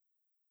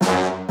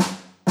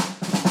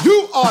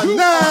are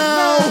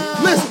now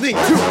listening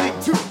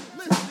to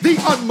the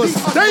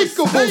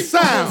unmistakable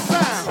sound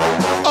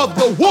of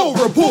the War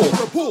Report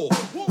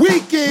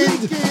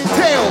Weekend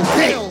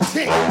Tailgate.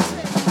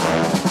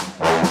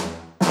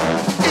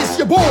 It's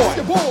your boy,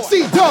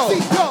 C-Dog.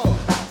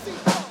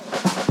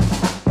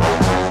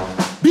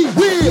 Be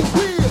real.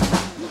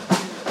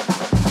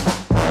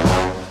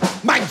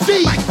 Mike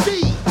G.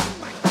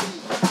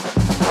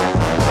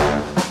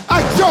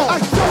 I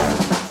Jones.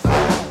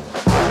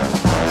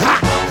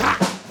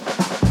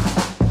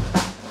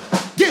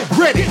 Get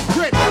ready.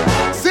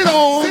 Sit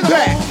on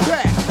back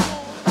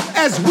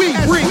as we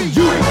bring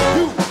you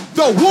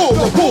the War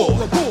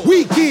Report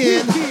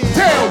Weekend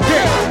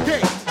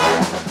Tailgate.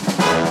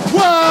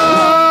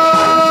 Whoa!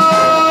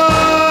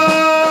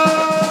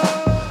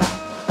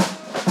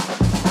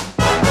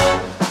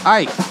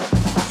 Ike,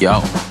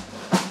 yo,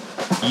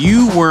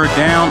 you were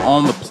down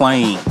on the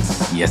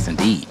plains. Yes,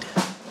 indeed.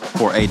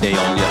 For a day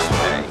on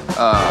yesterday.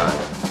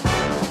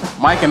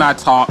 Mike and I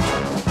talked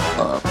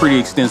pretty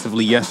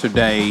extensively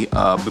yesterday,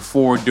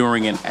 before,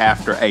 during, and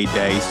after a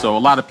day. So a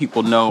lot of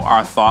people know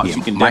our thoughts. Yeah,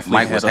 you can Mike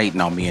definitely was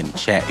hating on me in the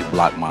chat. He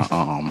blocked my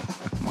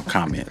my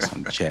comments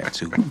on the chat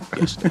too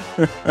yesterday.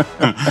 Well,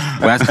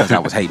 that's because I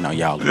was hating on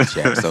y'all in the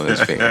chat, so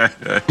it's fair.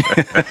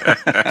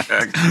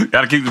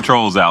 Gotta keep the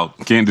trolls out.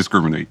 Can't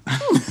discriminate.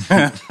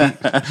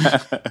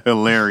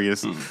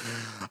 Hilarious.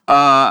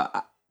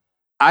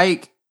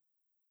 Ike,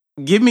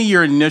 give me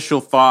your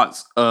initial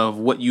thoughts of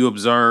what you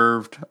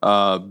observed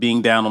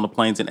being down on the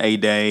plains in a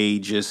day.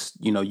 Just,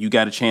 you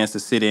got a chance to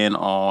sit in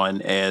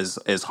on as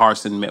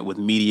Harsin met with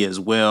media as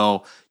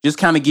well. Just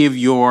kind of give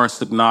your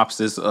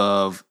synopsis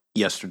of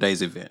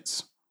yesterday's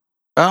events.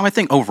 I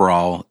think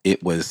overall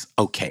it was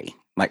okay.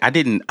 Like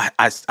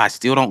I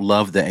still don't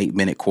love the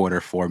 8-minute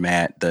quarter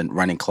format, the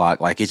running clock.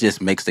 Like it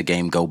just makes the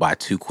game go by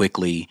too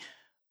quickly.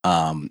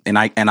 And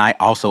I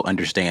also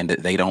understand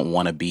that they don't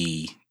want to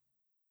be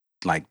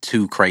like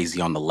too crazy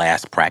on the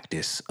last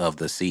practice of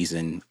the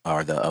season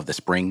or of the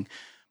spring,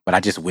 but I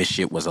just wish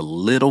it was a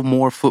little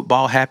more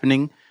football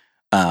happening.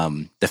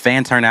 The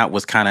fan turnout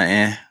was kind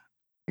of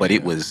but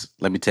it was.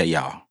 Let me tell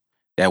y'all,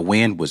 that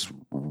wind was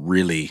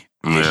really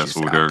vicious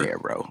out there,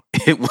 bro.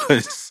 It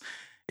was,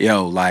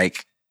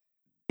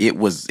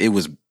 it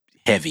was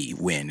heavy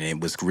wind and it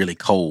was really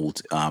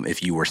cold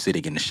if you were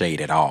sitting in the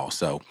shade at all.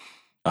 So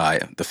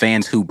the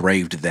fans who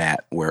braved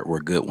that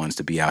were good ones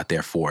to be out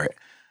there for it.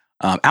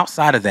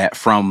 Outside of that,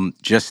 from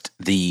just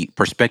the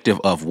perspective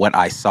of what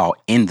I saw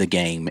in the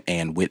game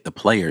and with the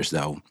players,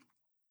 though,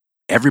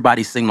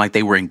 everybody seemed like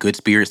they were in good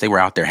spirits. They were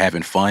out there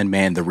having fun,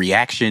 man. The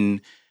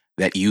reaction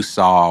that you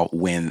saw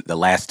when the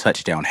last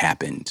touchdown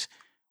happened,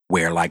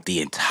 where like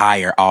the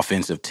entire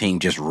offensive team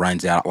just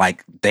runs out,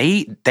 like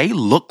they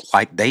look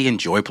like they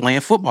enjoy playing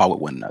football with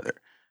one another.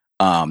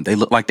 They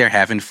look like they're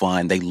having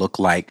fun. They look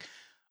like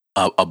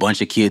a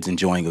bunch of kids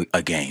enjoying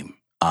a game,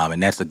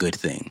 and that's a good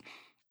thing.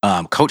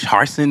 Coach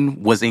Harsin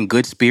was in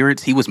good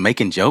spirits. He was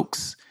making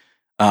jokes.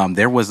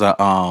 There was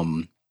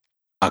a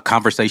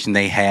conversation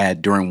they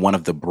had during one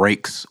of the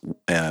breaks.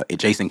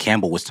 Jason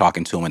Campbell was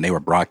talking to him, and they were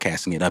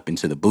broadcasting it up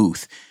into the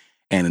booth.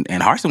 And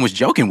Harsin was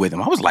joking with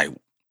him. I was like,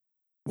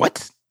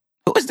 "What?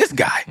 Who is this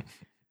guy?"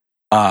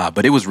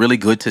 But it was really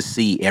good to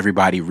see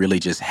everybody really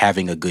just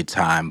having a good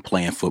time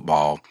playing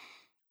football.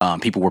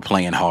 People were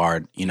playing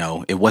hard.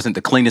 It wasn't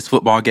the cleanest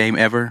football game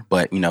ever,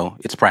 but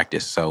it's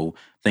practice, so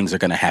things are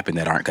going to happen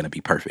that aren't going to be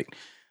perfect.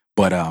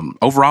 But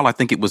overall, I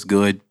think it was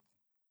good.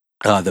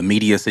 The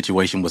media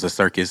situation was a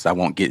circus. I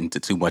won't get into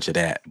too much of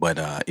that, but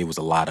it was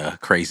a lot of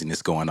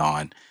craziness going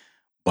on.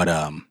 But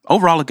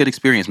overall, a good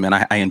experience, man.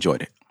 I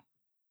enjoyed it.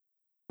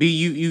 B,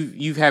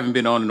 you haven't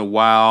been on in a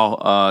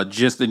while.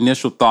 Just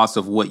initial thoughts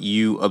of what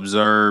you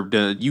observed.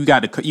 You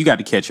got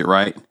to catch it,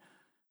 right?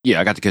 Yeah,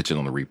 I got to catch it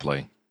on the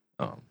replay.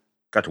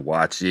 Got to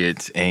watch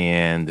it,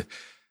 and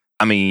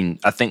I mean,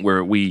 I think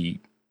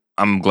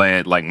I'm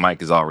glad, like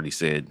Mike has already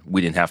said,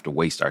 we didn't have to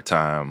waste our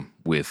time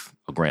with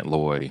Grant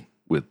Lloyd,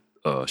 with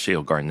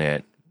Shale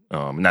Garnett.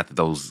 Not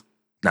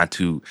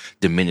to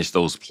diminish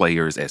those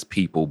players as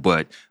people,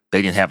 but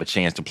they didn't have a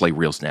chance to play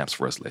real snaps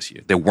for us last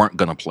year. They weren't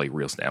going to play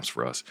real snaps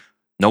for us.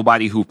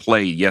 Nobody who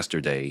played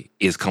yesterday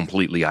is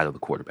completely out of the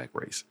quarterback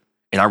race,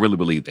 and I really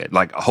believe that.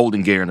 Like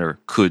Holden Garner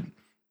could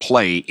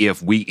play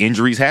if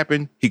injuries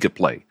happen, he could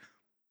play.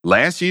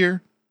 Last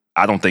year,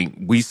 I don't think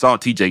we saw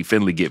TJ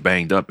Finley get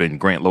banged up and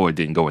Grant Lloyd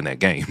didn't go in that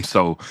game.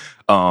 So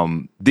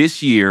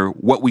this year,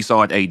 what we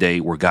saw at A-Day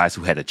were guys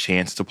who had a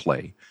chance to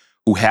play,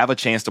 who have a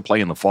chance to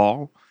play in the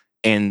fall.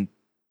 And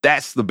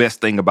that's the best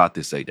thing about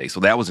this A-Day.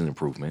 So that was an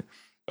improvement.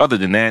 Other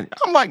than that,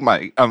 I'm like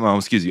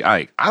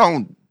Ike. I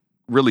don't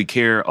really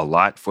care a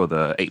lot for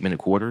the 8-minute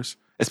quarters,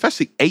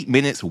 especially 8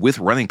 minutes with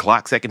running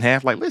clock second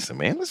half. Like, listen,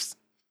 man,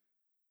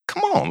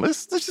 come on,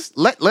 let's just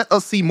let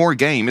us see more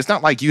game. It's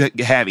not like you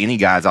have any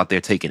guys out there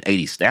taking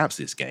 80 snaps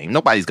this game.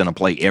 Nobody's going to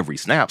play every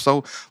snap.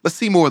 So let's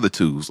see more of the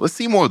twos. Let's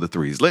see more of the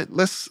threes.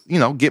 Let's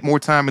get more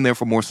time in there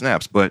for more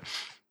snaps. But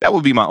that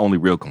would be my only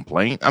real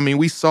complaint. I mean,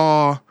 we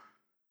saw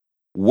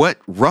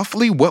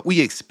roughly what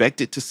we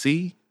expected to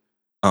see.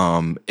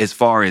 As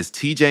far as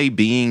TJ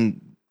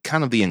being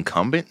kind of the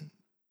incumbent,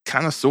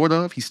 kind of sort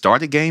of, he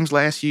started games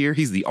last year.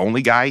 He's the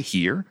only guy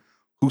here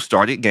who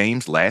started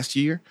games last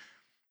year.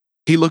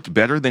 He looked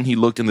better than he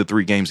looked in the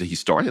 3 games that he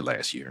started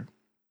last year.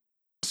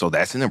 So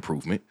that's an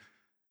improvement.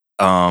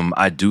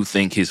 I do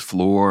think his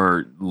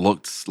floor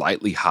looked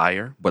slightly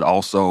higher, but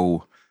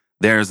also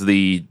there's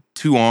the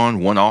 2 on,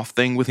 1 off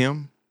thing with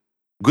him.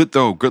 Good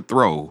throw, good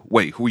throw.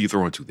 Wait, who are you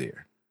throwing to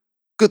there?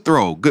 Good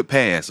throw, good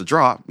pass, a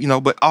drop,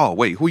 but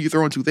wait, who are you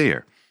throwing to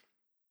there?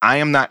 I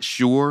am not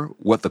sure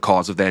what the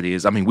cause of that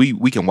is. I mean,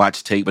 we can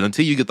watch tape, but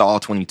until you get the all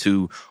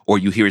 22 or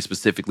you hear it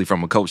specifically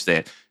from a coach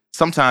that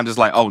sometimes it's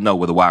like, oh no,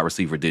 well, the wide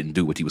receiver didn't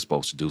do what he was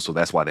supposed to do, so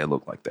that's why they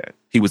look like that.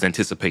 He was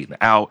anticipating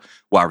out,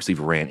 wide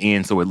receiver ran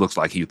in, so it looks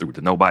like he threw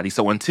to nobody.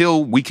 So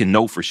until we can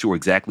know for sure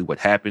exactly what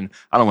happened,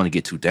 I don't want to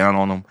get too down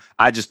on him.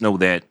 I just know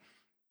that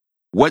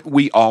what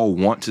we all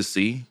want to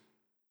see,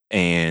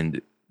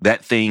 and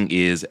that thing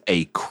is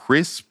a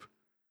crisp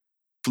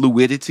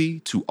fluidity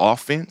to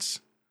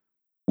offense.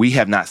 We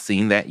have not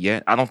seen that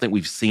yet. I don't think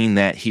we've seen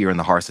that here in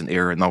the Harsin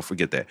era. No,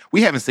 forget that.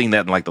 We haven't seen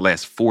that in like the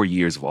last 4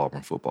 years of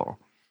Auburn football.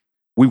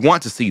 We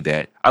want to see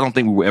that. I don't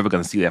think we were ever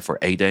going to see that for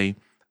A-Day.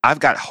 I've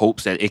got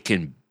hopes that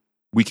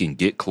we can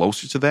get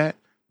closer to that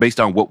based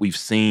on what we've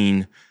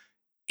seen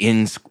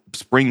in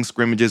spring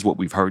scrimmages, what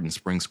we've heard in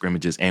spring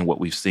scrimmages, and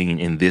what we've seen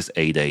in this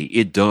A-Day.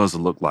 It does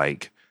look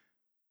like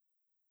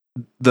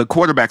the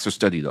quarterbacks are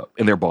studied up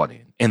and they're bought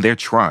in and they're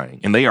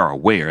trying and they are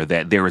aware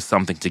that there is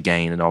something to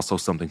gain and also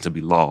something to be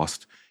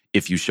lost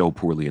if you show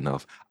poorly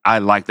enough. I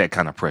like that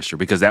kind of pressure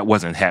because that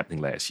wasn't happening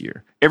last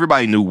year.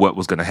 Everybody knew what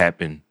was going to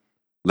happen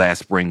last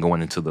spring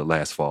going into the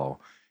last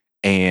fall,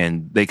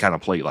 and they kind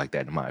of played like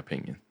that, in my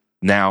opinion.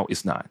 Now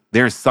it's not.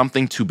 There is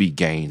something to be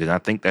gained, and I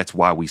think that's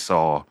why we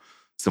saw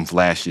some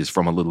flashes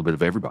from a little bit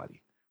of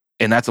everybody.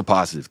 And that's a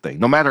positive thing.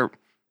 No matter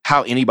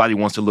how anybody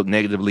wants to look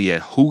negatively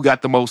at who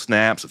got the most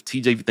snaps, if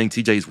you think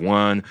TJ's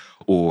won,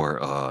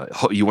 or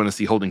you want to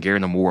see Holden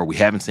Garrett more, we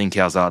haven't seen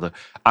Calzada,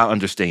 I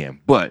understand.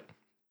 But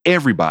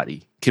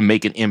everybody can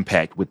make an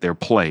impact with their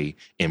play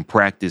in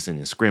practice and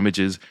in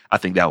scrimmages. I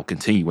think that will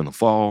continue in the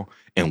fall,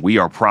 and we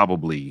are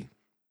probably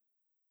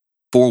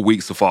 4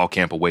 weeks of fall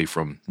camp away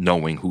from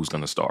knowing who's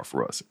going to start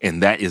for us.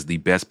 And that is the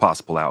best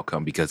possible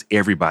outcome because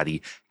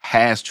everybody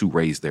has to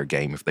raise their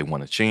game if they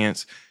want a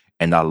chance.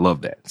 And I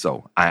love that.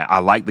 So I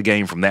like the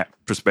game from that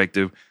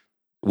perspective.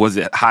 Was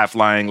it high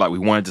flying like we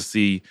wanted to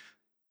see?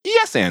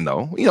 Yes and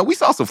no. We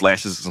saw some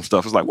flashes and some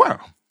stuff. It's like, wow,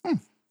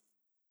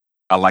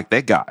 I like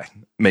that guy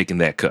making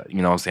that cut.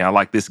 You know what I'm saying? I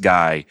like this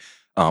guy.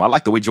 I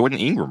like the way Jordan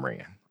Ingram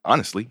ran.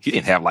 Honestly, he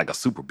didn't have like a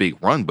super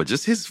big run, but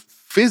just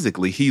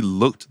physically, he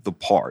looked the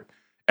part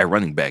at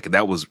running back. And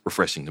that was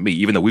refreshing to me,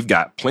 even though we've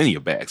got plenty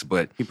of backs.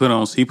 But he put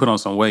on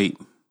some weight.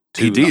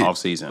 He did. In the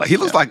offseason. Like, he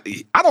looks like,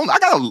 I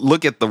got to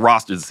look at the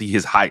roster to see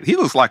his height. He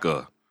looks like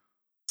a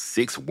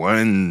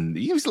 6'1".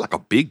 He's like a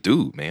big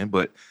dude, man.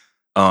 But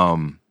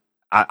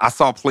I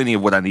saw plenty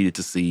of what I needed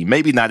to see.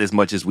 Maybe not as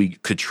much as we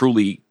could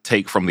truly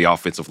take from the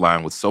offensive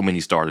line with so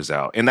many starters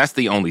out. And that's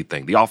the only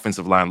thing. The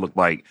offensive line looked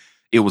like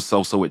it was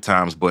so-so at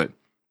times, but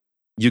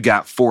you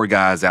got 4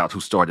 guys out who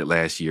started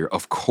last year.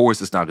 Of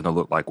course, it's not going to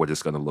look like what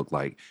it's going to look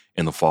like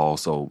in the fall.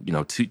 So,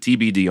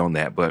 TBD on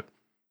that. But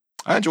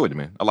I enjoyed it,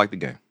 man. I like the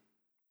game.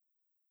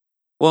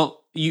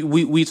 Well,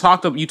 you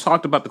talked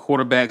about the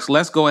quarterbacks.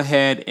 Let's go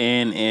ahead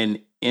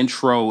and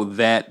intro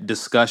that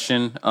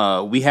discussion.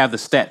 We have the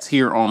stats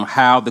here on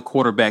how the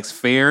quarterbacks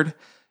fared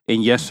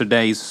in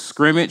yesterday's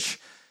scrimmage.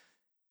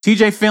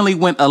 TJ Finley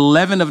went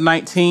 11 of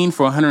 19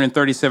 for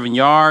 137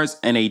 yards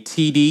and a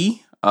TD.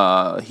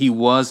 He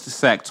was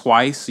sacked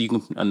twice. So you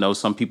can know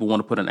some people want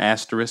to put an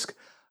asterisk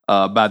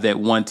by that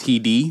one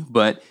TD,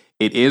 but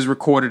it is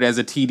recorded as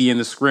a TD in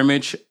the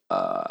scrimmage.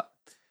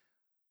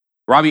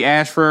 Robbie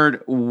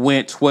Ashford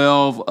went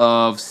 12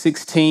 of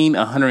 16,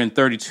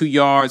 132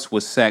 yards,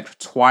 was sacked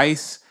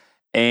twice.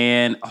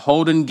 And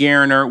Holden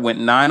Garrett went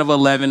 9 of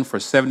 11 for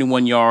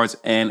 71 yards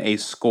and a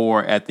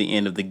score at the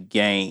end of the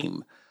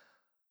game.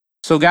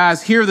 So,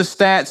 guys, here are the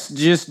stats.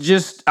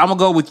 Just I'm going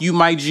to go with you,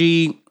 Mike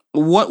G.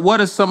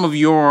 What are some of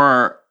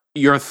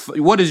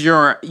what is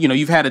your,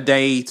 you've had a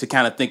day to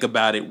kind of think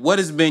about it. What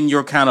has been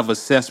your kind of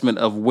assessment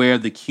of where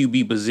the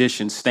QB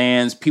position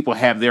stands? People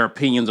have their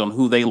opinions on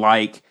who they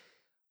like.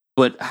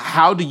 But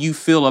how do you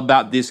feel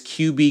about this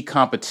QB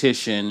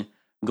competition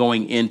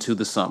going into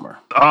the summer?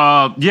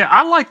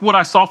 I like what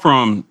I saw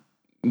from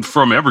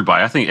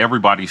everybody. I think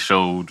everybody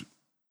showed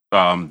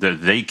that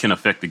they can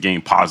affect the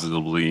game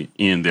positively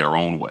in their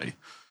own way.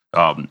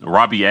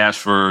 Robbie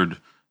Ashford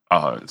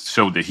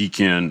showed that he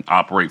can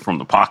operate from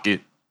the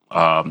pocket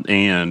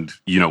and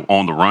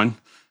on the run.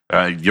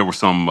 There were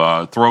some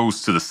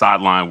throws to the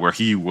sideline where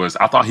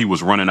I thought he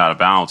was running out of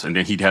bounds, and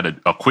then he'd had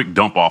a quick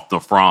dump off the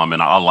from,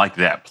 and I like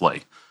that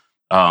play.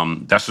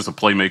 That's just a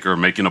playmaker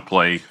making a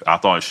play. I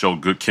thought it showed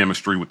good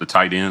chemistry with the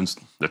tight ends.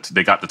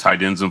 They got the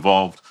tight ends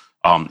involved.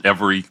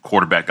 Every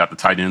quarterback got the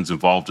tight ends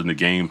involved in the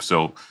game.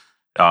 So,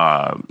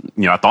 I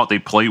thought they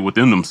played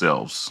within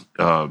themselves.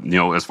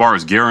 As far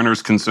as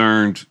Garrener's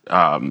concerned,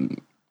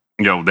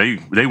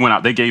 they went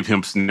out, they gave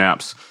him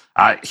snaps.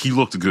 He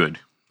looked good.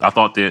 I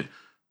thought that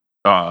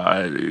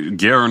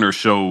Garner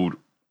showed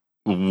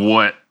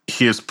what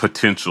his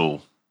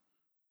potential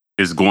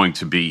is going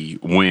to be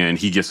when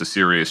he gets a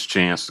serious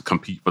chance to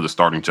compete for the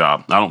starting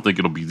job. I don't think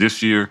it'll be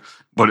this year,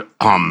 but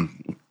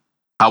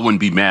I wouldn't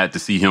be mad to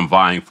see him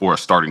vying for a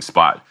starting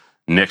spot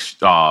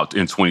next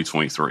in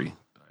 2023.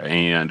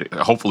 And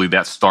hopefully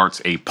that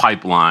starts a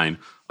pipeline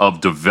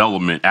of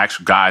development,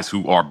 actual guys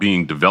who are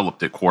being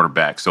developed at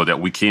quarterback, so that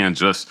we can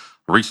just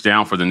reach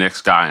down for the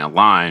next guy in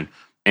line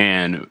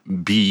and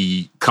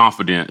be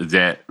confident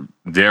that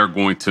they're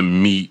going to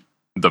meet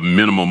the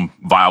minimum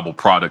viable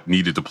product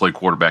needed to play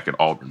quarterback at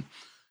Auburn.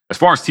 As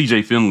far as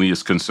TJ Finley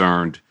is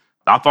concerned,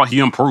 I thought he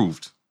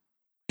improved.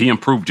 He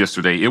improved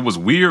yesterday. It was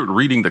weird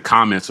reading the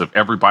comments of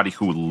everybody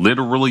who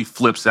literally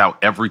flips out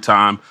every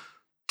time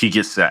he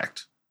gets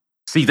sacked.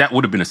 See, that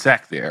would have been a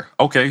sack there.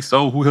 Okay,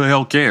 so who the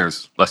hell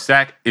cares? A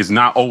sack is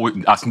not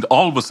always,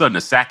 all of a sudden,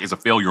 a sack is a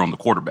failure on the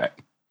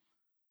quarterback.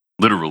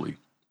 Literally.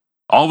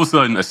 All of a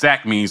sudden, a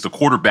sack means the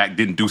quarterback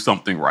didn't do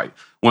something right.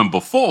 When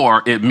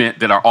before, it meant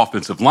that our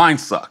offensive line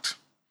sucked.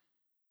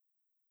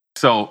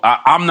 So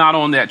I'm not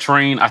on that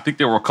train. I think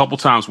there were a couple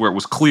times where it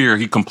was clear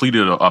he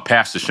completed a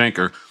pass to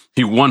Schenker.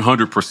 He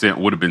 100%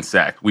 would have been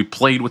sacked. We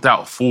played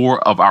without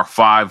 4 of our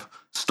 5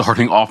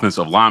 starting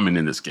offensive linemen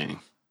in this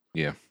game.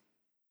 Yeah.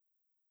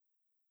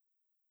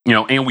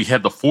 And we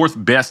had the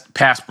 4th best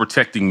pass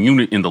protecting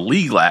unit in the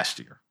league last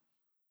year.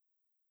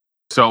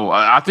 So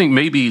I think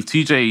maybe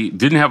TJ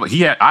didn't have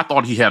I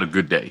thought he had a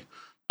good day.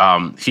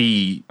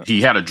 He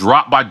had a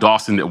drop by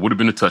Dawson that would have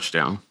been a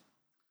touchdown.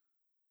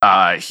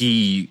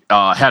 He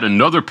had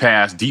another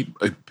pass, deep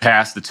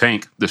pass the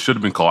tank that should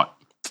have been caught.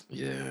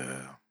 Yeah.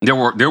 There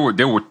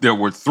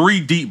were 3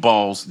 deep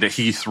balls that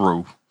he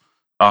threw.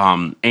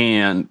 4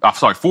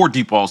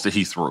 deep balls that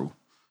he threw.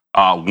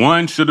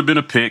 One should have been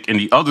a pick, and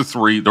the other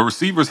 3, the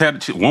receivers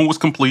had one was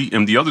complete,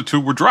 and the other 2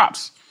 were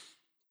drops.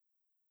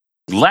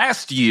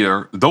 Last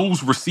year,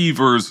 those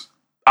receivers,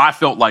 I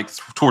felt like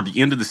toward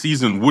the end of the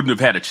season, wouldn't have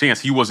had a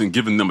chance. He wasn't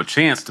giving them a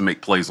chance to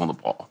make plays on the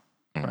ball.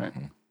 Right?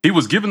 Mm-hmm. He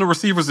was giving the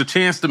receivers a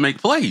chance to make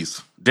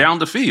plays down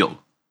the field.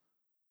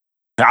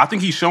 I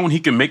think he's shown he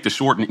can make the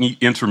short and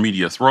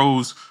intermediate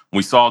throws.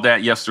 We saw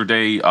that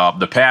yesterday.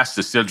 The pass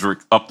to Cedric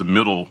up the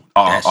middle.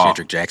 That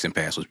Cedric Jackson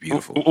pass was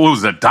beautiful. It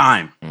was a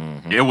dime.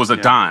 Mm-hmm. It was a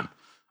dime.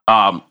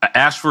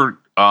 Ashford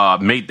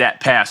made that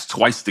pass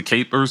twice to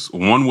Capers.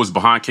 One was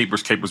behind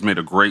Capers. Capers made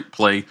a great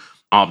play.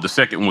 The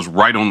second was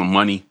right on the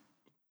money.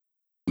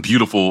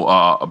 Beautiful,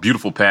 a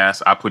beautiful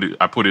pass. I put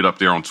it up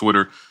there on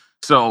Twitter.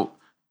 So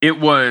it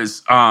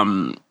was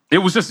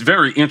just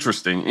very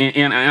interesting.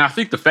 And I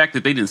think the fact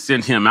that they didn't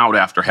send him out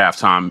after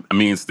halftime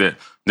means that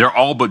they're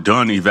all but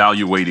done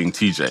evaluating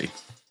TJ.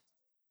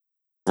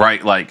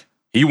 Right? Like,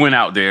 he went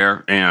out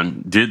there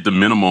and did the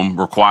minimum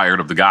required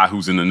of the guy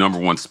who's in the number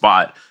 1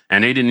 spot,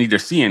 and they didn't need to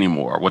see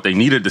anymore. What they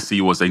needed to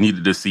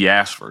see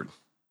Ashford.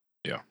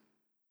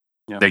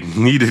 Yeah. They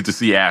needed to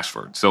see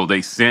Ashford. So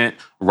they sent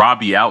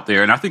Robbie out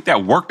there, and I think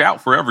that worked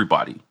out for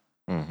everybody.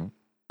 Mm-hmm.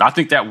 I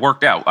think that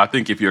worked out. I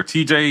think if you're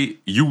TJ,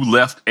 you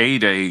left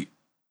A-Day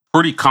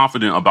pretty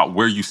confident about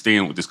where you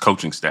stand with this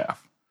coaching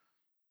staff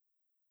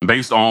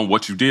based on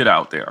what you did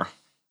out there.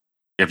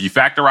 If you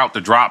factor out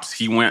the drops,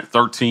 he went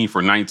 13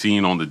 for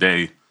 19 on the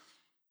day.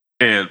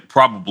 It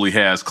probably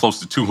has close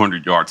to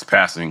 200 yards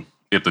passing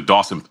if the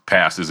Dawson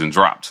pass isn't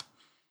dropped.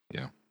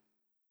 Yeah.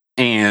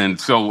 And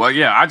so,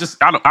 I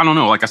don't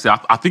know. Like I said,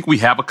 I think we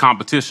have a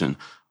competition.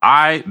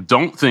 I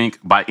don't think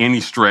by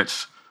any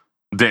stretch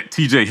that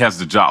TJ has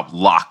the job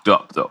locked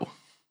up, though.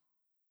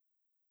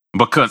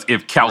 Because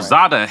if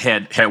Calzada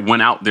had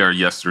went out there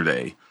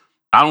yesterday,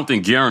 I don't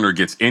think Garner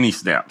gets any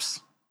snaps.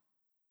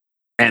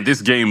 And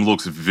this game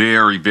looks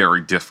very,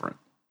 very different.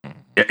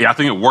 Mm-hmm. I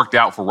think it worked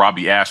out for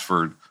Robbie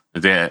Ashford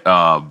that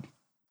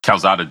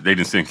Calzada, they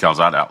didn't send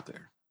Calzada out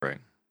there. Right.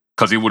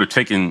 Because it would have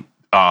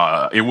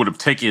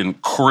taken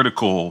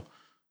critical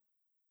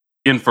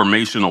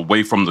information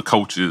away from the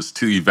coaches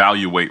to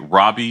evaluate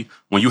Robbie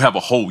when you have a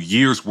whole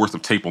year's worth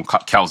of tape on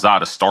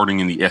Calzada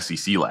starting in the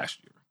SEC last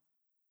year.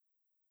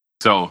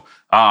 So,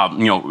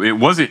 it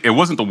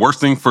wasn't the worst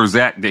thing for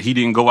Zach that he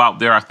didn't go out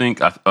there. I think,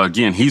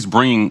 again, he's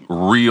bringing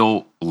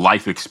real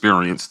life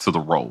experience to the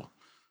role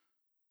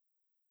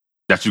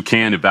that you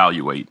can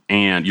evaluate.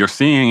 And you're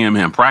seeing him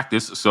in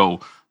practice.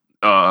 So,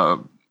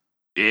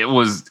 it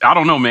was, I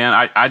don't know,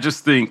 man. I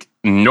just think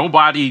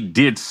nobody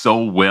did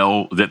so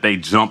well that they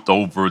jumped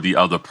over the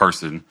other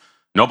person.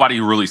 Nobody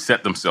really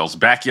set themselves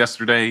back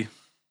yesterday.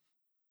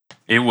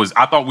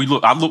 I thought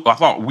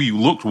we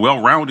looked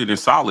well-rounded and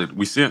solid.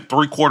 We sent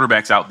 3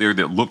 quarterbacks out there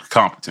that looked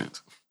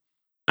competent.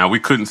 Now, we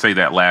couldn't say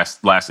that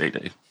last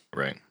A-Day.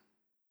 Right.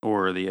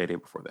 Or the A-Day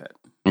before that.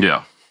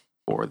 Yeah.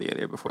 Or the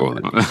A-Day before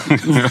that.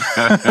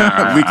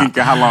 We can.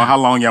 How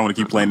long y'all want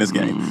to keep playing this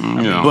game?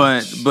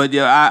 Yeah. But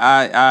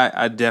yeah,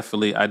 I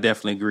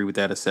definitely agree with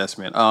that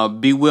assessment.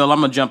 B. Will,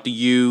 I'm gonna jump to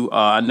you.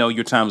 I know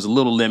your time is a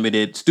little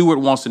limited. Stuart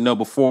wants to know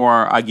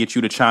before I get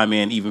you to chime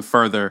in even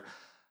further.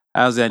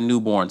 How's that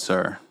newborn,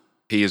 sir?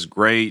 He is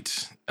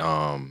great.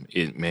 You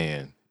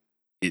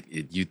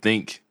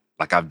think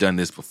like I've done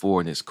this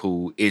before and it's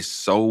cool. It's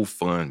so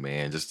fun,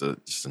 man. Just a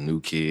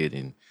new kid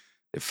and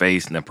their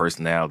face and their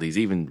personalities,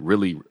 even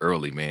really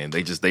early, man.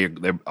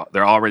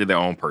 They're already their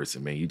own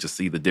person, man. You just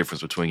see the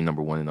difference between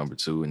number 1 and number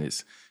 2, and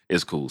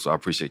it's cool. So I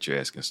appreciate you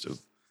asking, Stu.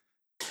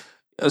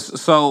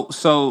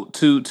 So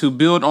to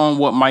build on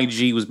what Mike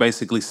G was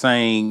basically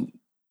saying,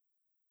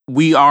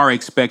 we are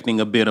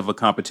expecting a bit of a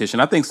competition.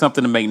 I think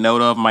something to make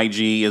note of, Mike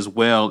G, as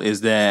well,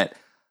 is that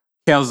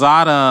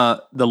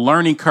Calzada, the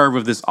learning curve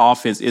of this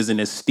offense isn't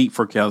as steep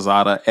for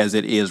Calzada as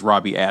it is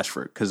Robbie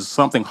Ashford, because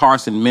something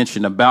Harsin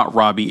mentioned about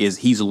Robbie is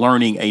he's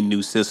learning a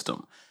new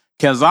system.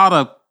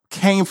 Calzada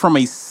came from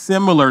a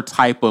similar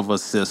type of a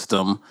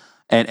system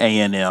at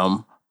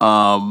A&M.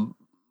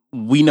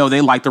 We know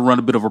they like to run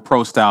a bit of a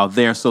pro style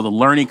there, so the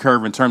learning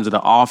curve in terms of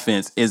the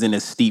offense isn't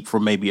as steep for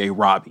maybe a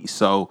Robbie.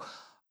 So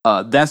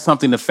that's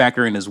something to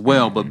factor in as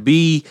well. But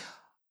B,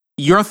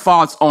 your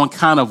thoughts on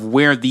kind of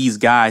where these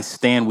guys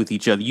stand with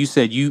each other. You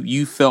said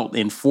you felt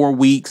in 4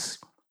 weeks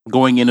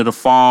going into the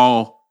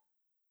fall,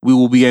 we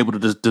will be able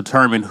to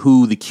determine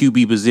who the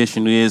QB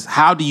position is.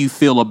 How do you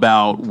feel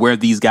about where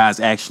these guys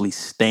actually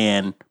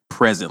stand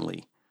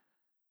presently?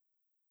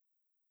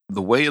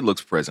 The way it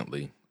looks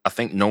presently, I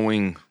think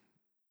knowing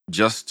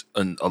just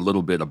a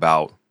little bit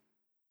about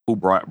who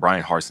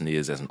Brian Harsin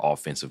is as an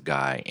offensive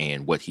guy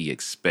and what he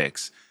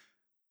expects,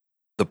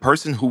 the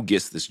person who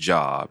gets this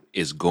job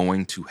is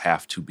going to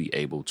have to be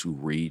able to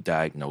read,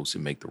 diagnose,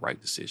 and make the right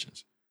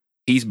decisions.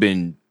 He's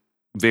been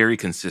very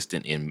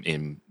consistent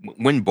in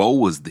when Bo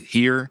was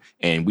here,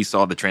 and we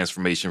saw the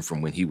transformation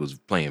from when he was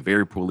playing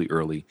very poorly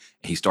early,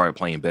 and he started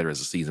playing better as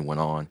the season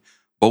went on.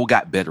 Bo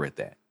got better at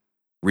that.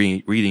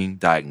 Reading,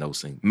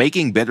 diagnosing,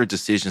 making better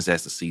decisions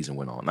as the season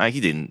went on. Now, he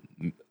didn't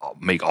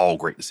make all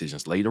great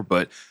decisions later,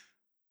 but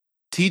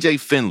TJ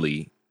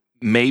Finley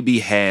maybe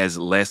has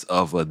less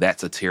of a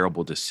that's a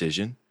terrible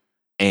decision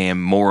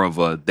and more of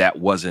a that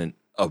wasn't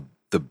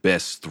the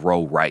best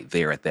throw right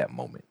there at that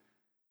moment.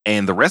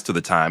 And the rest of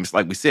the time, it's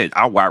like we said,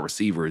 our wide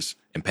receivers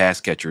and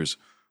pass catchers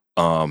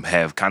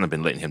have kind of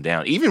been letting him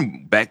down,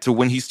 even back to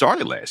when he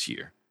started last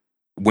year.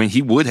 When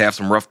he would have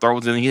some rough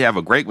throws and he'd have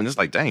a great one, it's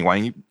like, dang, why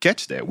didn't you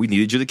catch that? We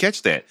needed you to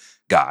catch that,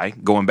 guy.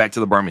 Going back to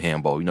the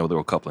Birmingham Bowl, there were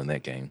a couple in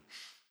that game.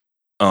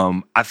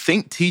 I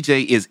think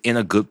TJ is in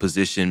a good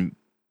position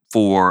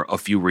for a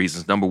few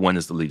reasons. Number one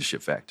is the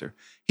leadership factor.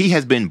 He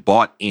has been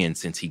bought in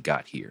since he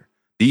got here.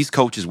 These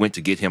coaches went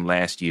to get him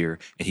last year,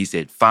 and he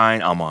said,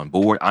 fine, I'm on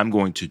board. I'm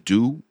going to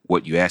do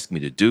what you asked me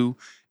to do,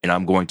 and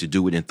I'm going to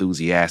do it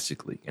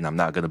enthusiastically. And I'm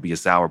not going to be a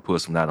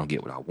sourpuss when I don't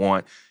get what I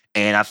want.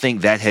 And I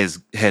think that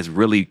has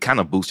really kind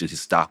of boosted his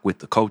stock with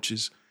the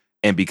coaches.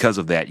 And because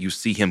of that, you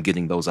see him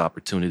getting those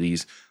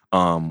opportunities.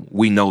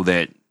 We know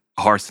that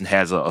Harsin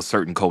has a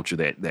certain culture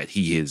that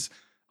he is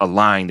a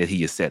line that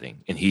he is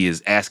setting, and he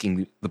is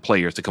asking the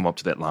players to come up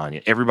to that line.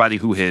 And everybody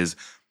who has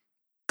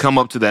come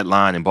up to that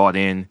line and bought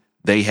in,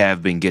 they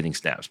have been getting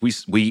snaps.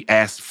 We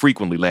asked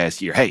frequently last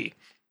year, hey,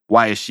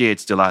 why is Shed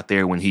still out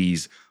there when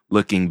he's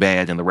looking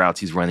bad in the routes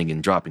he's running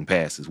and dropping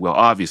passes? Well,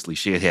 obviously,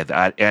 Shed had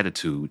the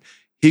attitude.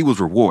 He was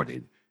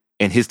rewarded,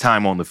 and his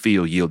time on the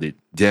field yielded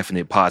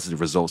definite positive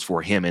results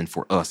for him and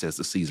for us as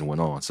the season went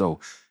on. So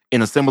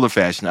in a similar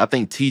fashion, I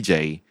think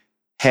TJ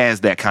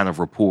has that kind of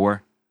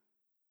rapport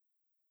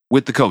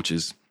with the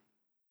coaches,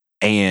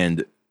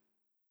 and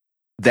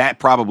that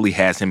probably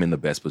has him in the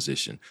best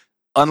position.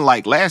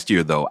 Unlike last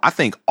year, though, I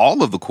think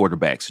all of the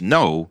quarterbacks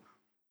know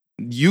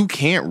you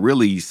can't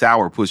really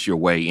sourpuss your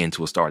way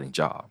into a starting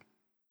job.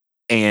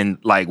 And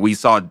like we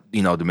saw,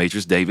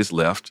 Demetrius Davis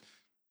left,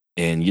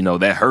 and,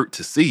 that hurt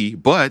to see,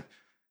 but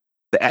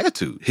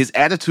his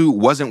attitude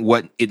wasn't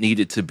what it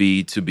needed to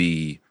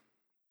be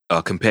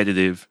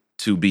competitive,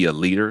 to be a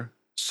leader.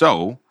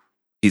 So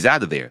he's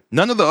out of there.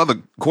 None of the other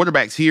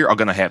quarterbacks here are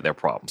going to have that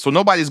problem. So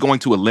nobody's going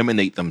to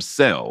eliminate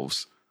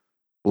themselves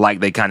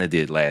like they kind of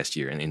did last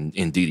year in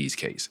Didi's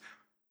case.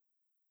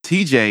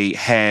 TJ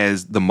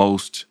has the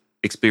most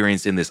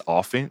experience in this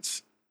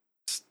offense.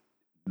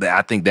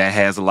 I think that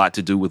has a lot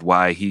to do with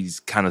why he's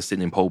kind of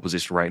sitting in pole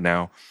position right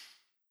now.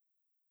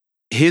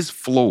 His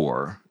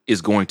floor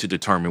is going to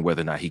determine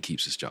whether or not he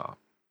keeps his job.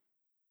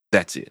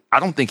 That's it. I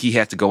don't think he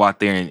has to go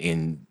out there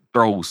and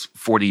throws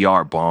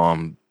 40-yard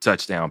bomb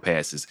touchdown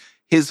passes.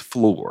 His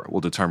floor will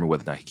determine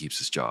whether or not he keeps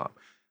his job.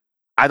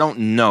 I don't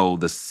know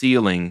the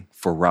ceiling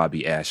for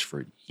Robbie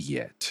Ashford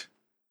yet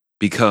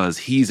because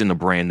he's in a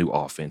brand new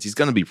offense. He's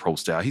going to be pro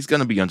style. He's going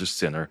to be under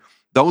center.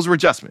 Those are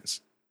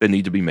adjustments that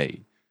need to be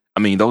made. I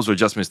mean, those are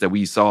adjustments that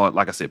we saw,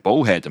 like I said,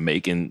 Bo had to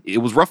make, and it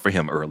was rough for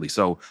him early.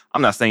 So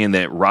I'm not saying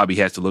that Robbie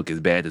has to look as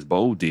bad as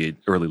Bo did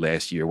early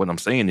last year. What I'm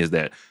saying is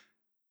that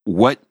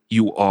what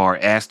you are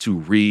asked to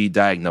read,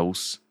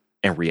 diagnose,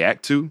 and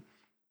react to,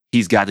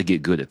 he's got to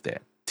get good at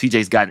that.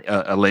 TJ's got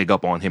a leg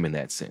up on him in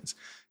that sense.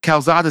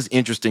 Calzada's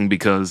interesting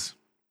because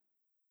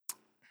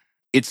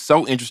it's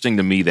so interesting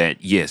to me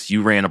that, yes,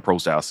 you ran a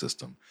pro-style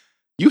system.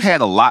 You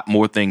had a lot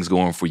more things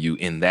going for you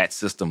in that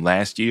system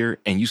last year,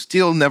 and you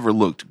still never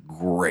looked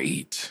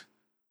great.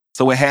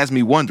 So it has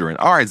me wondering,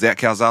 all right, Zach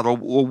Calzado,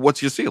 well,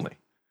 what's your ceiling?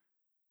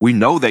 We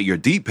know that your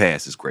deep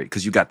pass is great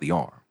because you got the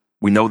arm.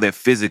 We know that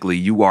physically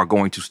you are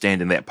going to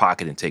stand in that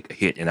pocket and take a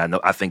hit, and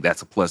I think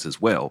that's a plus as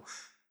well.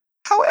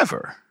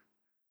 However,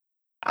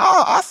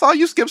 I saw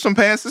you skip some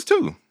passes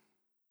too.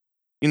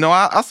 You know,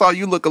 I saw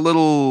you look a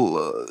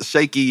little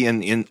shaky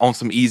and on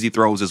some easy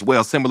throws as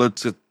well, similar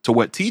to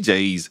what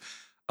TJ's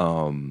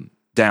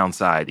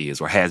downside is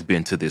or has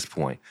been to this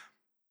point.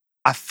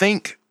 I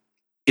think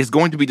it's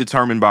going to be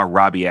determined by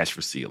Robbie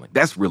Ashford's ceiling.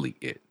 That's really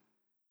it.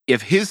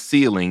 If his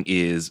ceiling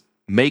is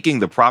making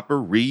the proper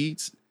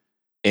reads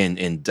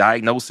and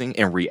diagnosing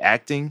and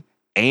reacting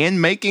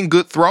and making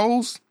good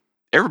throws,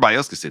 everybody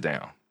else can sit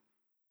down.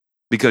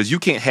 Because you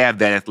can't have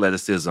that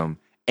athleticism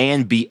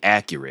and be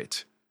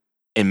accurate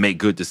and make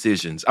good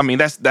decisions. I mean,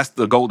 that's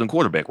the golden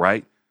quarterback,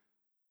 right?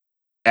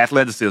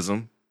 Athleticism,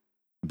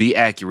 be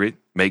accurate,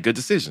 make good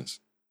decisions.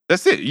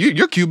 That's it.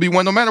 You're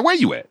QB1 no matter where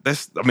you at.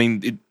 That's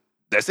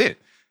it.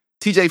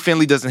 TJ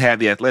Finley doesn't have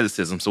the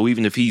athleticism, so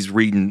even if he's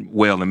reading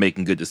well and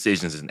making good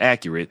decisions and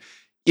accurate,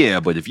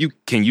 yeah, but if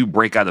can you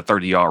break out a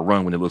 30-yard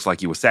run when it looks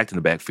like you were sacked in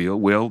the backfield?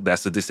 Well,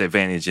 that's a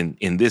disadvantage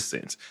in this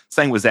sense.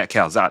 Same with Zach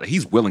Calzada.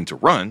 He's willing to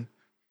run,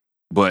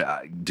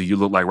 but do you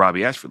look like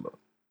Robbie Ashford look?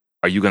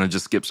 Are you going to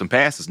just skip some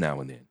passes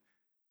now and then?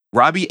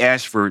 Robbie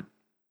Ashford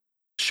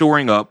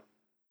shoring up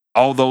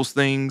all those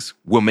things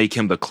will make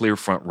him the clear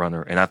front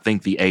runner. And I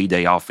think the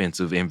A-Day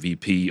Offensive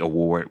MVP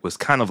award was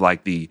kind of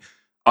like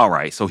all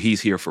right, so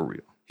he's here for real.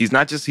 He's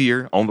not just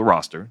here on the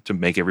roster to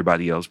make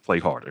everybody else play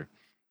harder.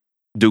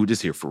 Dude is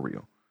here for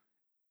real.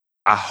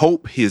 I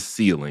hope his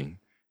ceiling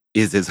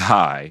is as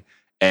high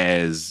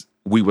as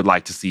we would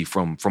like to see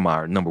from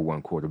our number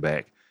one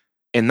quarterback.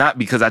 And not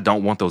because I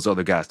don't want those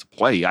other guys to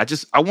play. I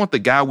want the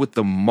guy with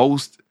the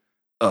most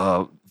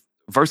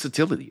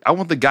versatility. I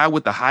want the guy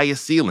with the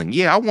highest ceiling.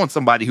 Yeah, I want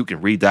somebody who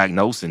can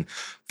re-diagnose and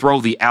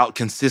throw the out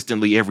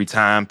consistently every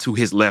time to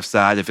his left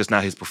side if it's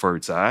not his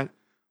preferred side.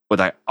 But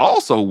I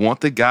also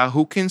want the guy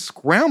who can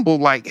scramble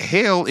like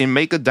hell and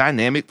make a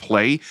dynamic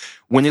play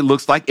when it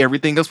looks like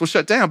everything else will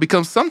shut down.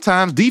 Because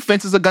sometimes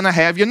defenses are going to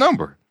have your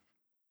number.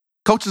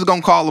 Coaches are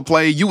going to call a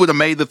play. You would have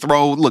made the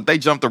throw. Look, they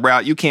jumped the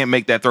route. You can't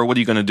make that throw. What are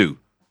you going to do?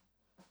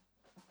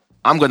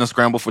 I'm going to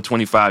scramble for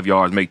 25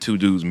 yards, make two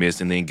dudes miss,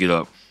 and then get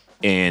up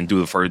and do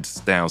the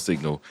first down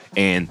signal.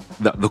 And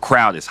the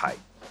crowd is hyped.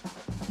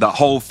 The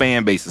whole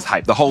fan base is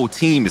hyped. The whole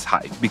team is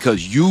hyped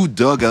because you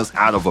dug us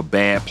out of a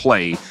bad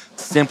play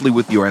simply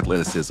with your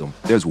athleticism.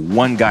 There's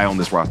one guy on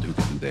this roster who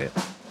can do that.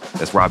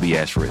 That's Robbie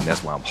Ashford, and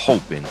that's why I'm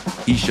hoping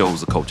he shows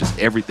the coaches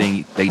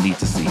everything they need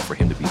to see for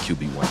him to be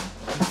QB1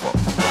 in the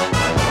fall.